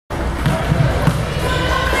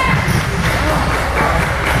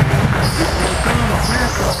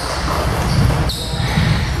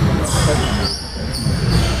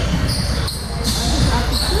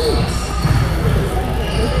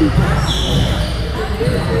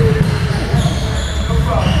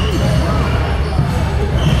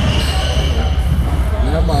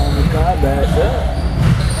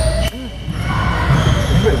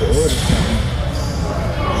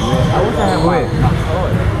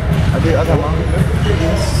I got mine.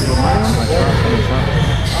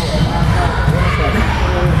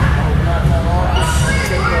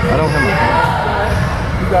 I don't have my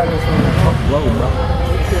phone. You got this one. Low, bro.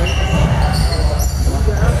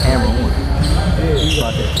 Camera one. Yeah, you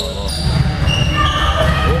got that phone off.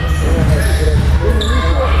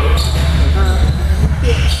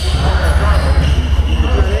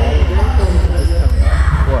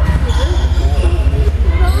 What?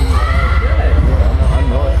 I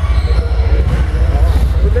know it.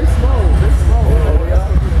 But they're small. They're small. Yeah, they are.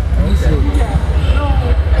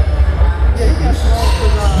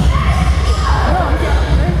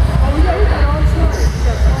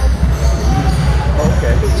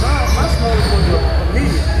 Okay. My small was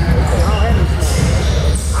immediate.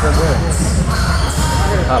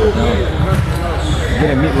 I don't have any small. Get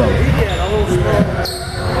a meatloaf.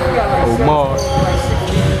 Oh, Mars.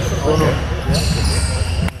 Okay.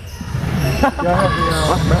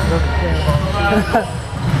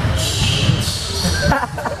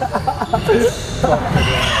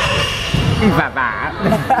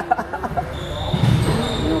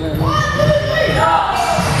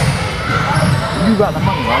 You got the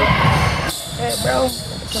money, right? Hey, bro.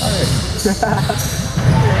 Sorry.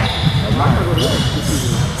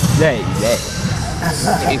 Yeah.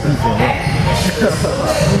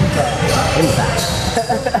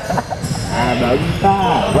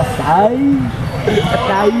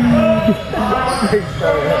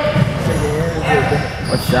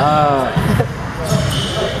 What's up?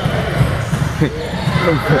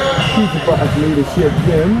 He's about to leadership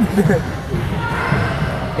gym.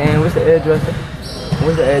 Damn, what's the address?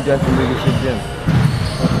 What's the address of leadership gym?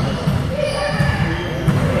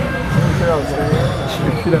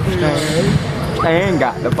 And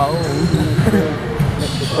got the phone.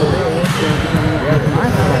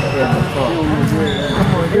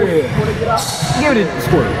 Give it a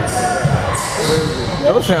squirt.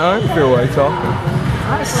 Don't say unfair while you talking. I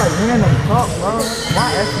just like random talk, bro. Why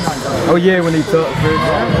Ashton not going? Oh yeah, when he talk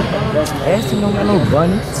first. Ashton don't got no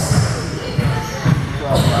bunnies.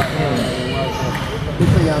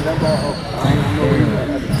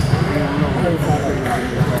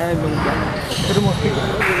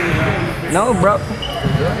 No, bro. If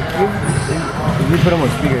you put him on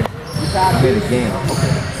speaker, you play the game.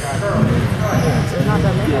 Okay. It's not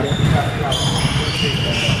that many.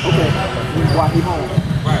 Okay. You walk him home.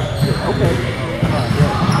 Okay.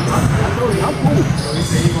 I'm cool.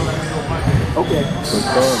 Okay.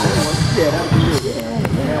 Yeah, that'd be good.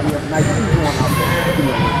 Yeah, we have nice people going out there.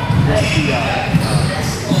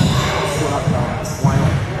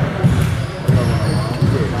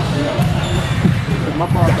 My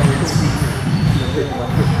father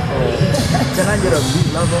can I get a meat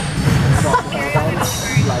level?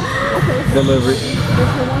 Delivery.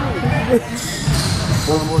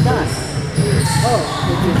 One more time. Oh,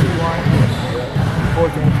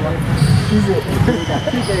 he's got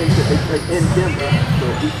 2 days that they play in Denver, so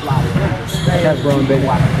we fly to Denver. That's wrong, baby.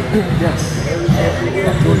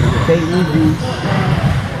 K-E-V,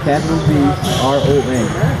 capital B-R-O-N.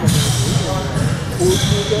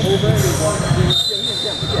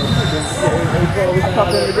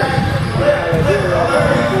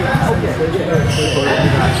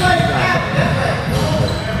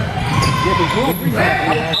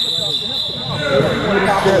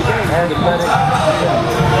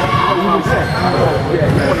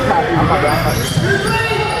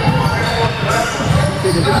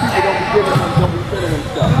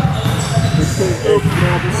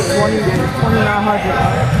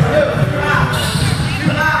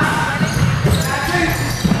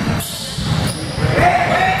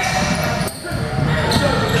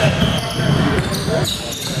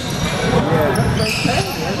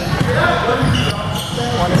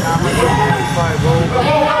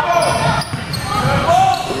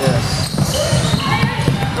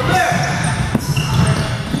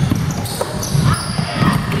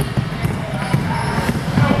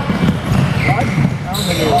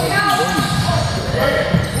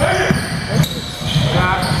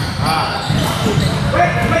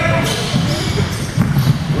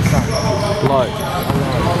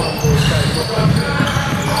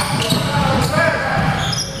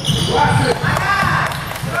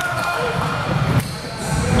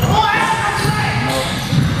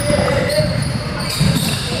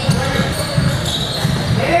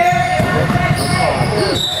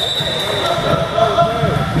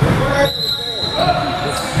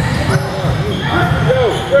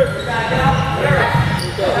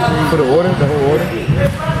 For the order, the whole order?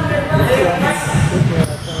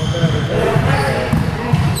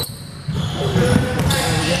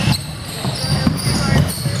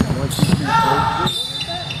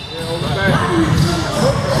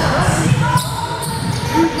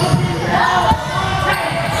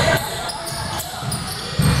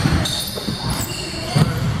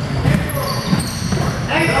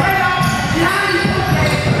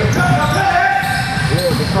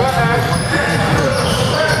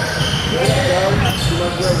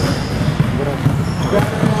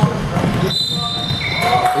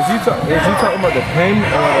 about the pen or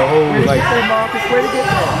the whole like? Where to get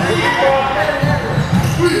there?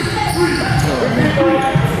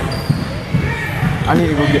 I need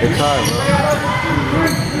to go get the car, bro.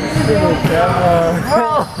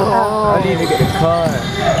 I need to get the car.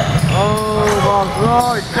 Oh my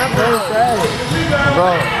God! Where's that? Bro,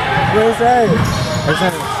 Where's that? it's in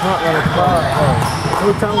the trunk of the car. Who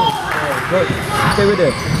tell me? Look, stay with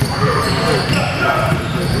it.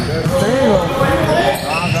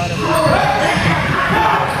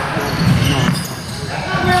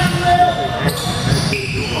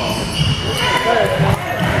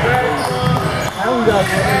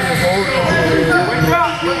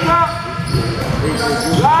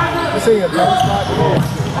 This ain't a bad spot today.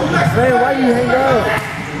 Man, why you hang up?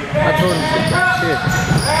 I told him to here.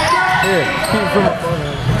 Here, keep from the phone.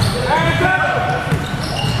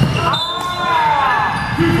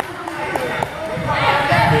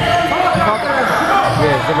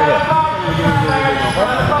 Yeah, it's over there.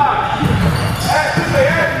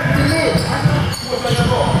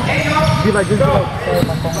 Be like this, like,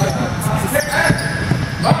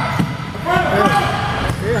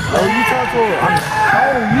 oh, you talk to him.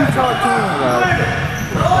 You talk to him.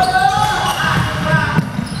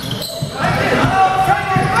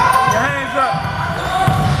 Your hands up.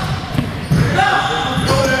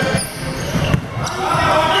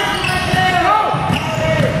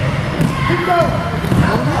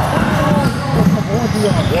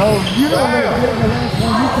 Yo, you don't know the last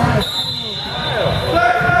one you tried.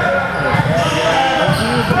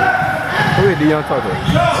 Who is the young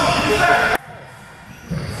talker?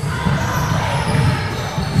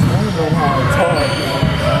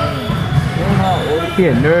 He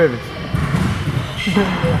is nervous.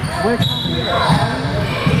 What?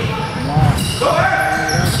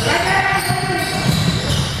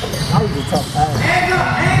 I was a tough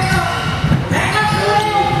guy.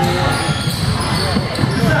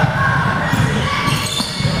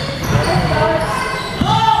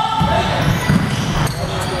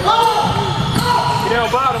 Get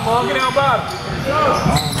down bottom, Mom. Get down bottom.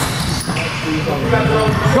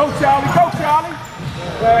 Go, Charlie. Go, Charlie.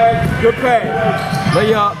 Good pass.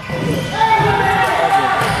 Lay up.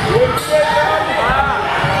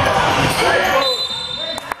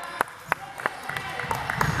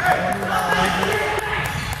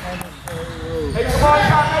 Hey, come on,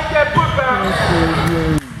 y'all make that putback.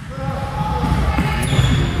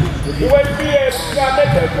 You wait to be there, you gotta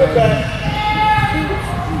make that putback.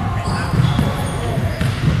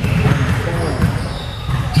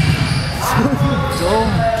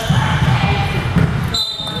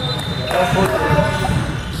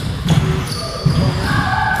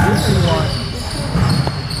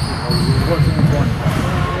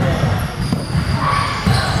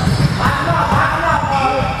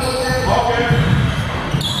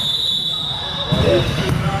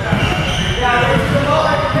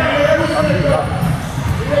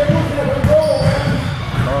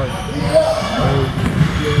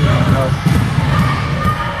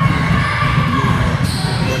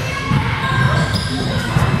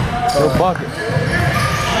 Go bucket.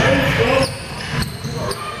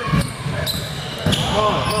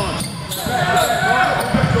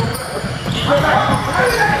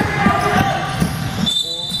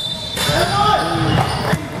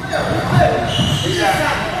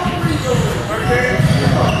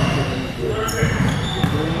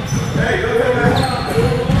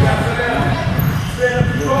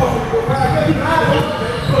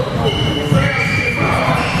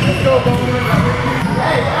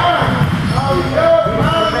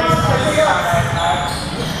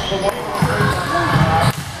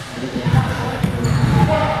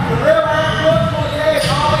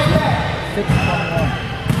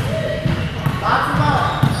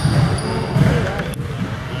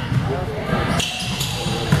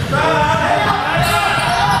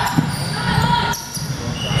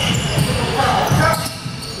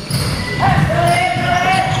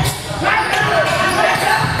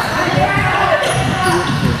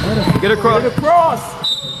 Get across. Get across.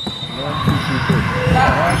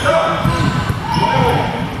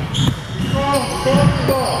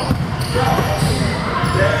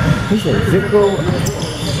 He said Zico.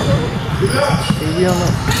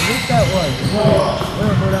 What's that one?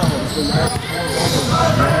 Where that one?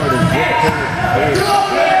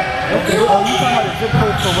 Okay, oh, you talking about the zip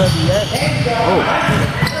code for where we at? Oh,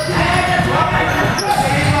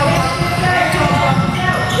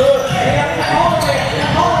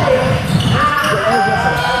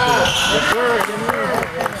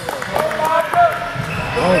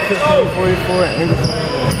 1544 and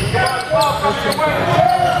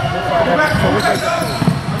So what's that?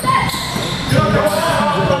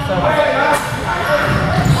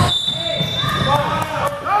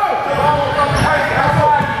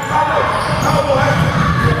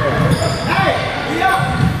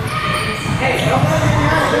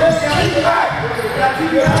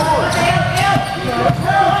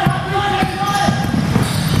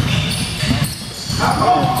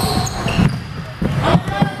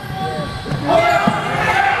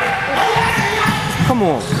 Come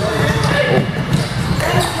on.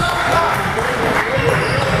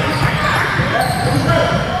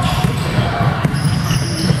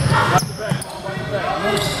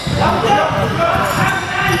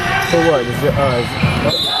 For what? Is it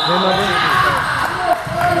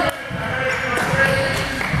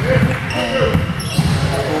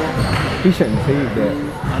he shouldn't save that.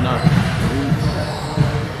 I know.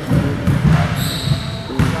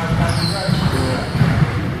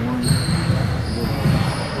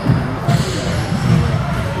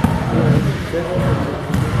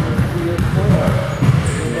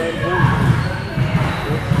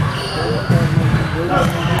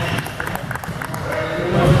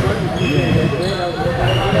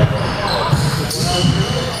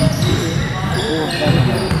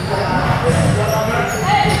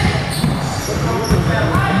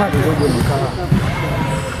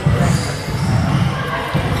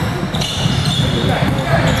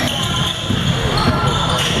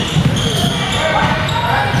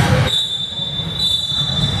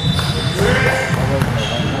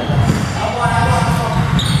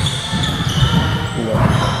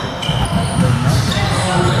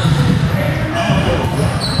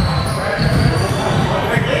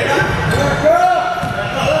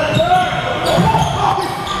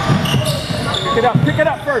 Pick it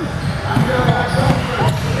up first.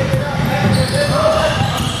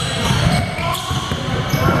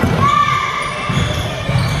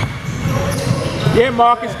 Yeah,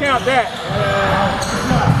 Marcus, count that.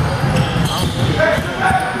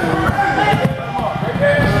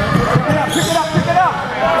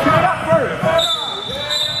 Pick it up first.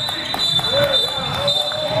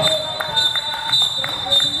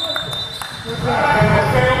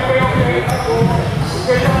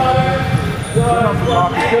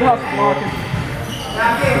 Good hustle, Marcus.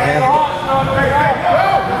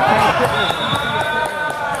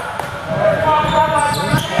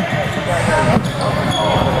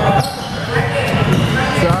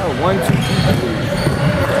 So, 1, 2, 3.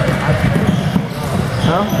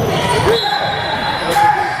 Huh?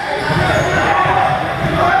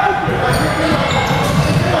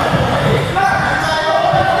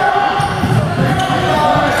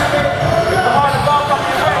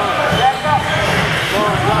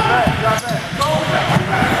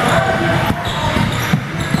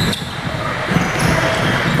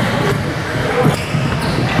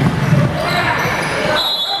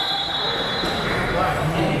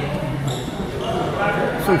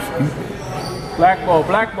 So stupid. Black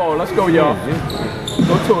ball, let's go, y'all.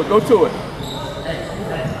 Go to it.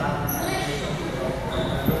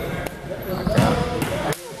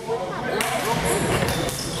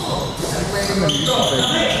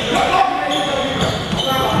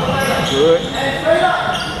 Good.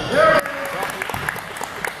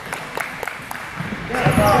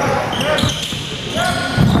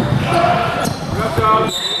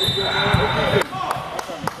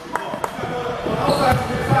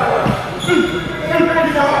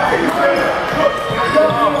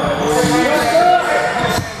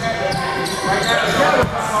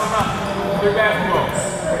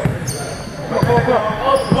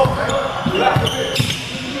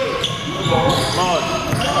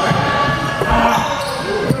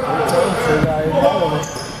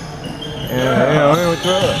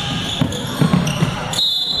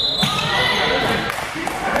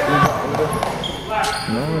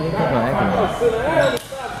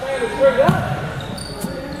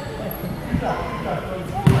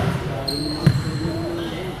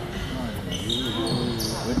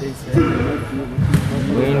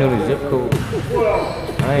 We ain't know the zip code.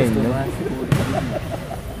 I ain't know.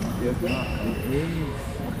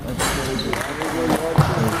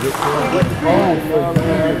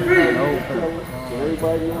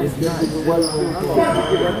 It's not.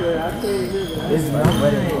 It's not.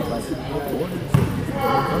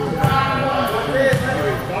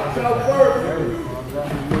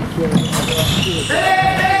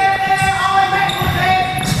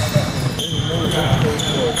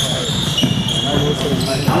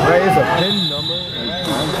 Right, it's a PIN number.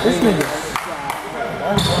 This nigga.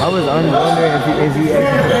 I was wondering if he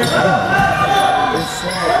actually.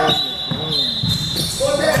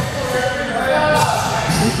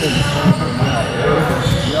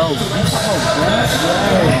 Yo,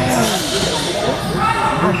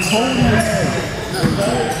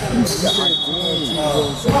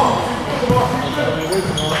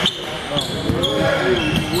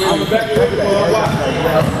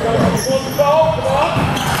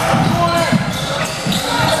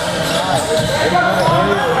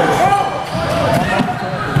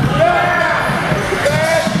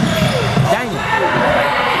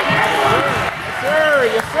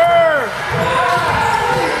 Yes, sir.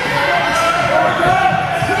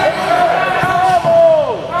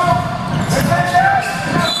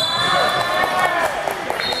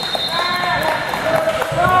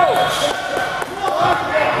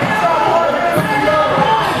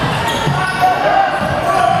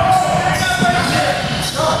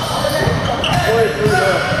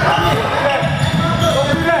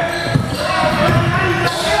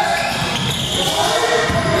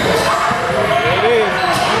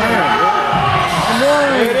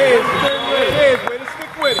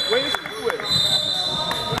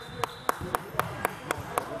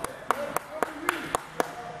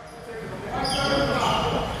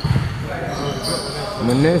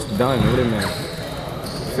 When this done, what it mean?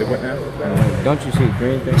 Say what now? Don't you see the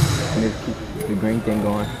green thing? And just keep the green thing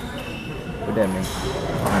going. What that mean?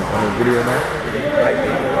 On the video now?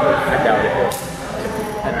 I doubt it.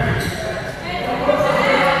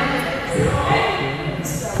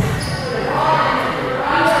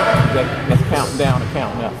 Let's count down and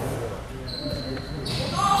count up.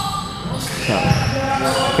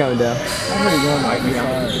 Count it down. I'm really going like this.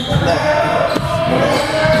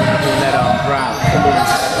 Let drive.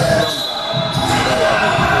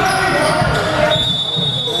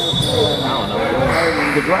 I don't know.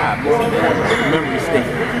 The drive. Memory stick.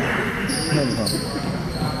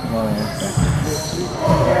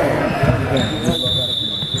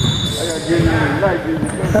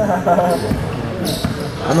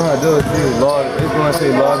 I know how to do it too. Log, it's going to say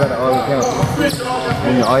log out of all accounts.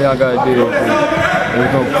 And all y'all got to do is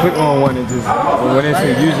we're going to click on one and just, when it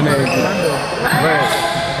says username, just right.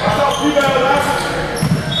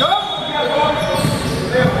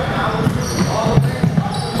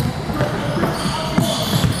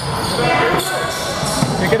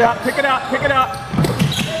 Pick it up, pick it up, pick it up.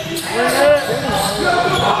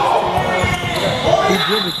 He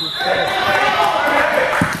did it too fast.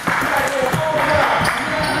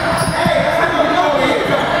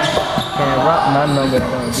 Can't rock my number, don't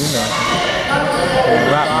do nothing. Can't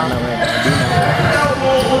rock my number, don't do nothing.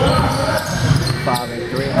 5 and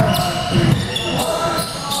 3.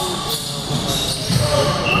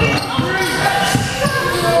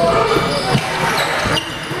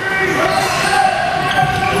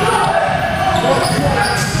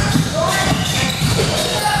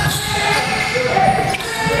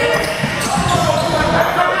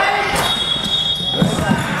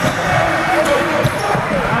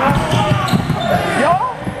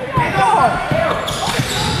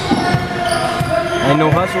 Ain't no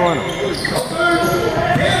hustle on him.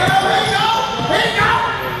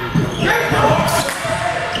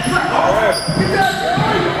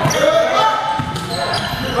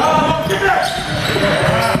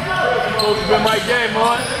 It's been my game,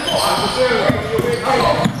 man.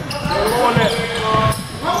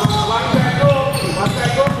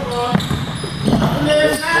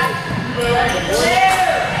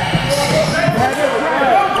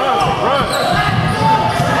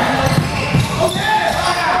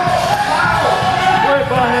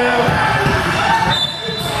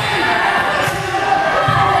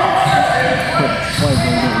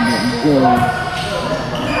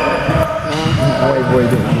 White boy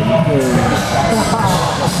didn't get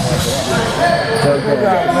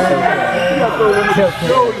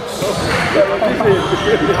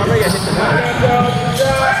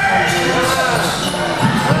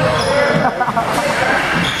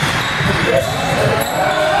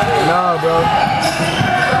No, bro.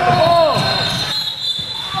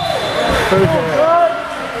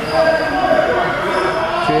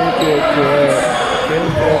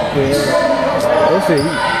 Let's see.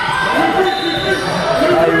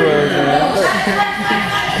 How he was, man.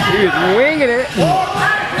 He was winging it.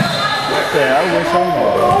 Yeah, I wish I knew.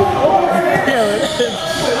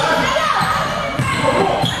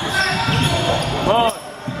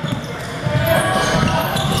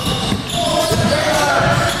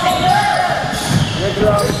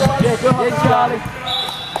 Hey, Charlie.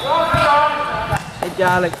 Hey,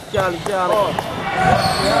 Charlie. Charlie.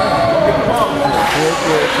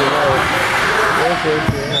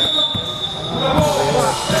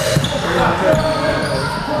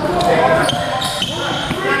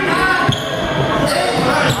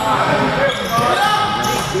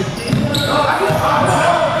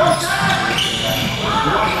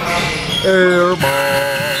 Air ball.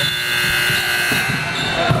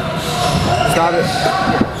 Stop it.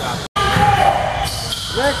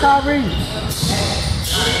 Red Kyrie.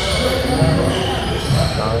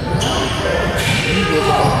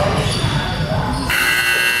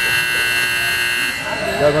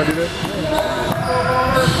 Y'all gonna do this?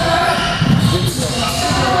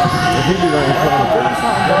 If he do that in front of us.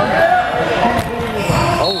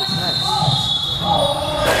 Oh, snap.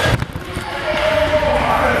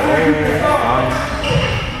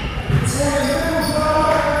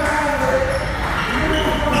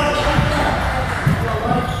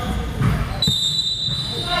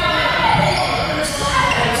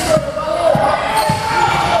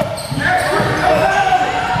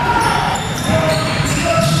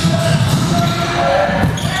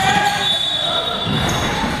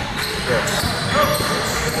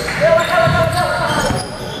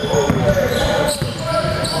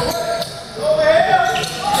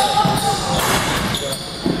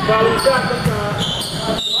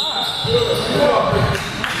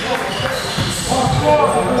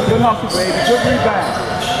 Good hustle, baby. Good rebound.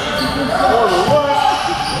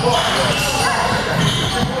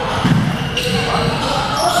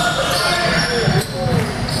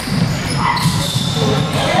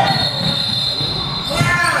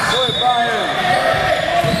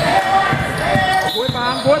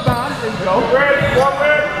 Boy, bomb. There you go. Ready. Right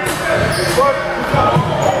now.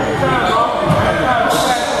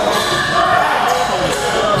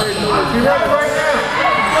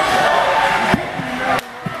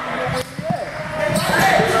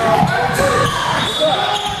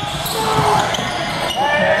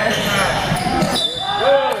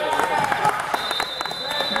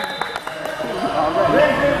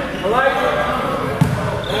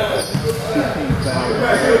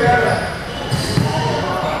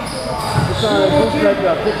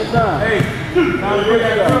 Take the time. Hey, now we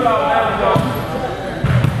got to fill out now, though.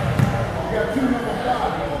 We got 2 number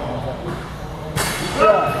 5. Good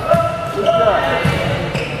job. Good job.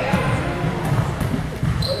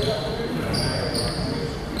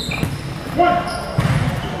 One.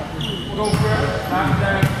 Go for it. Knock it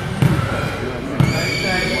down.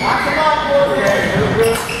 Knock him out, boy. Okay,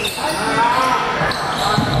 good.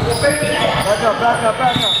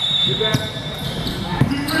 Back up. Get back.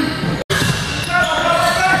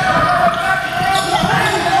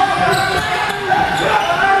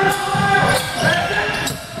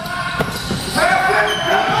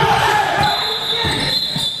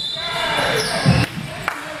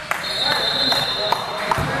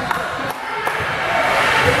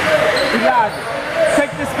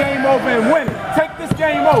 Take this game over and win it. Take this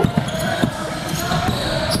game over.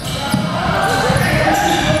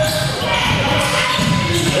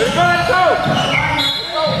 Let's go.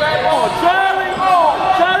 Back on. Charlie,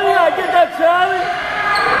 Charlie, you gotta get that, Charlie.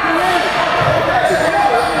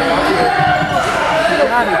 You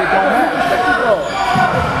got it, it don't matter.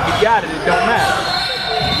 You got it, it don't matter.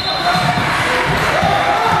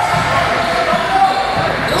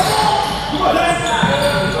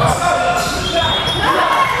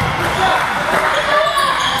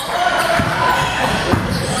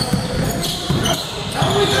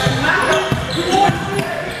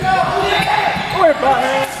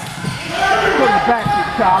 Put it back to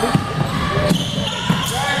Charlie.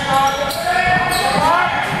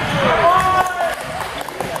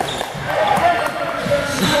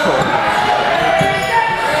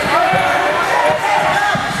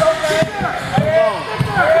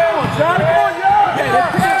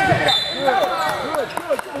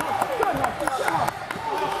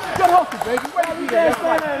 Good hustle, baby. Where you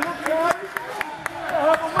stand there? Look, Charlie.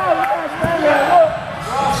 Help him out. You can't stand there. Look.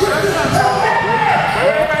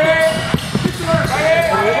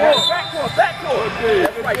 Backcourt.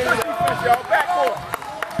 That's right. Good defense, y'all. Backcourt.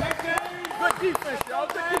 Good defense, y'all.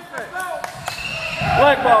 Good defense.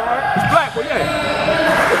 Black ball, right? It's black ball, yeah.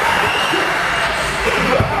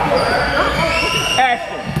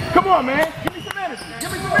 Ashton. Come on, man. Give me some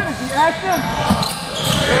energy. Ashton.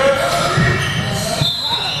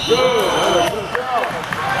 Good.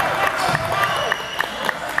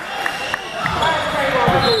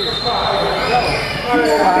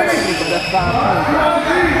 That's 5 points.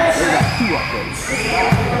 They got 2 up there.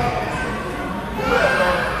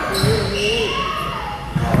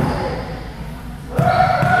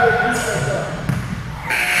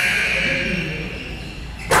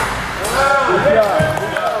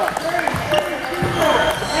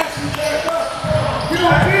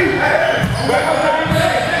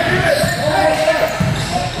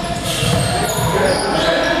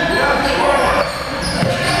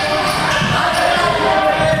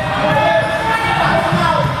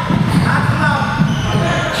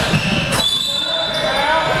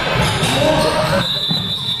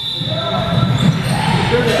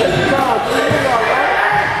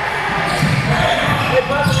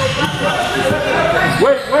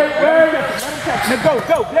 Now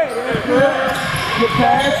go. There it is. Good. Good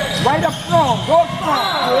pass. Right up strong. Go strong.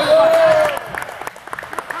 Good.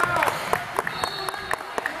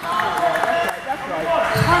 That's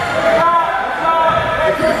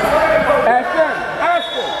right.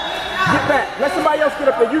 Ashton. Get back. Let somebody else get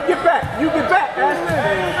up there. You get back. Ashton.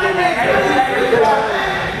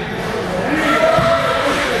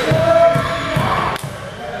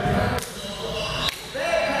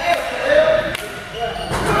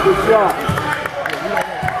 Good shot.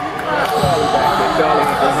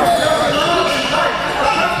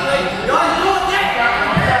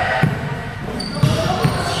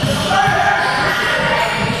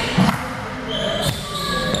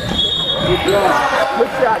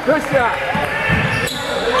 Good shot.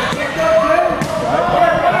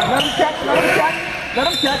 Let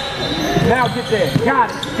him catch. Now get there. Got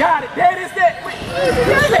it. There it is.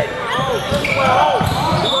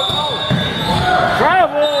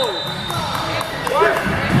 Travel!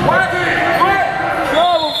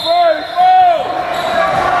 Travel first!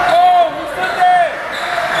 We sit there!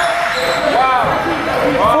 Wow!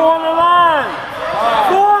 Four on the line!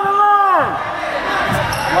 Four on the line!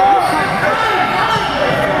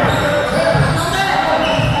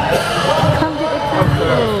 Come get the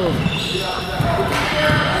couple.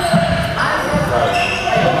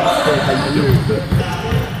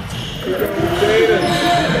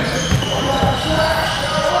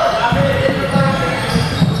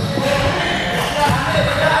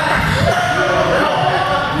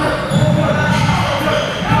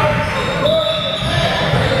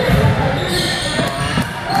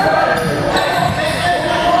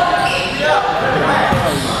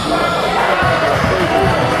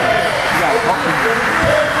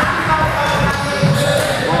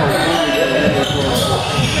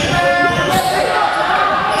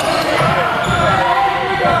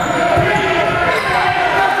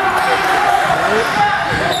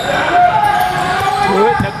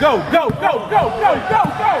 Go! Good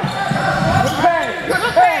pass!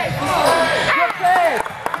 Good pass!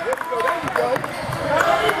 There you go.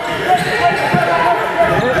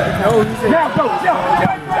 Now go! Jump!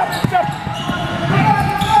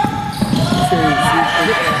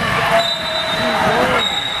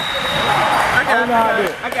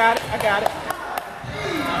 I got it.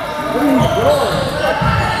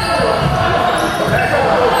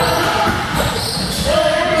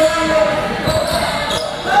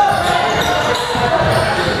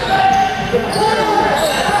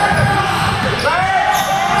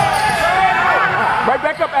 Right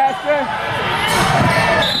back up, Ashton.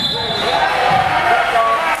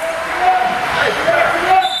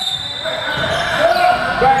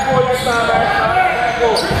 Back forward next time,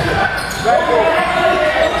 Ashton.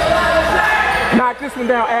 Knock this one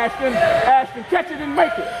down, Ashton. Ashton, catch it and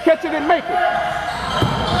make it.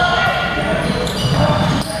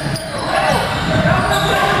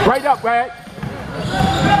 Right up, Brad.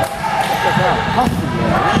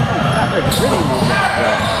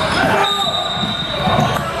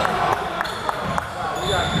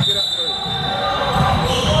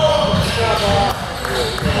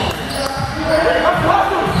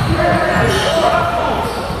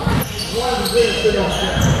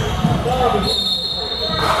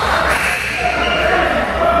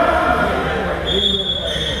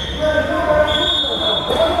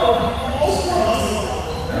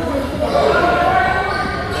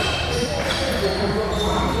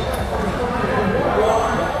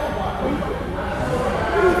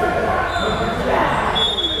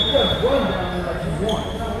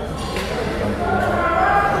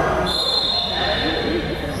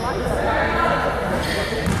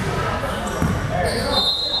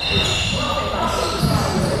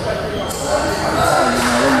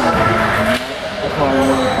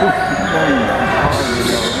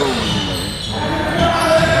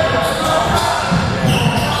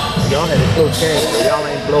 Y'all had a close game, but y'all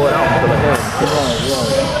ain't blow it out until the end.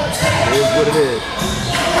 It is what it is.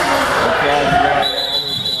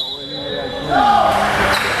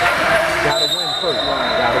 Gotta win first.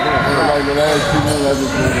 Gotta win. Like the last 2 minutes, I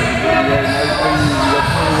just did it. You got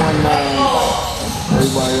 21-9.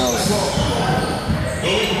 Everybody else.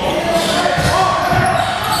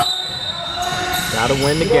 Gotta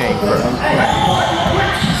win the game first.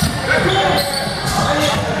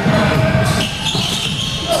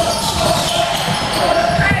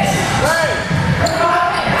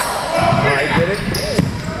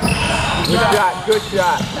 Good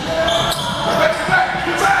shot.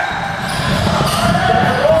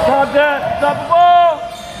 Stop that. Stop the ball.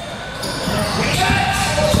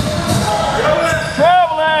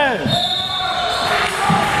 Traveling.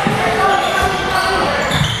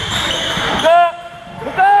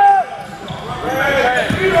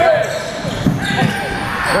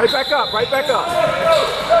 Right back up.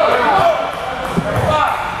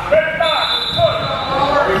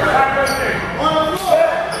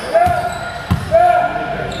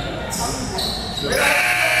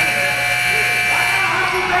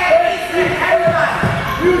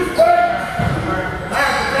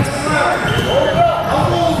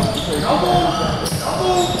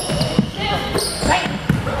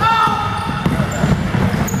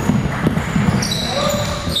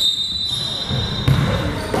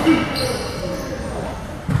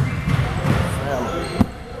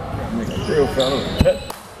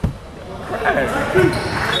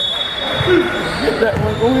 Get that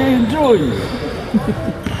one, go ahead and enjoy it.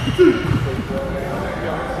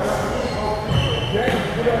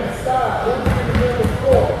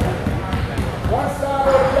 One side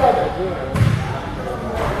or the other.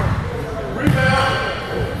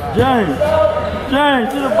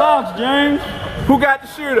 James, to the box, James. Who got the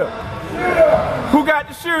shooter? Who got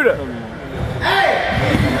the shooter?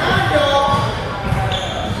 Hey,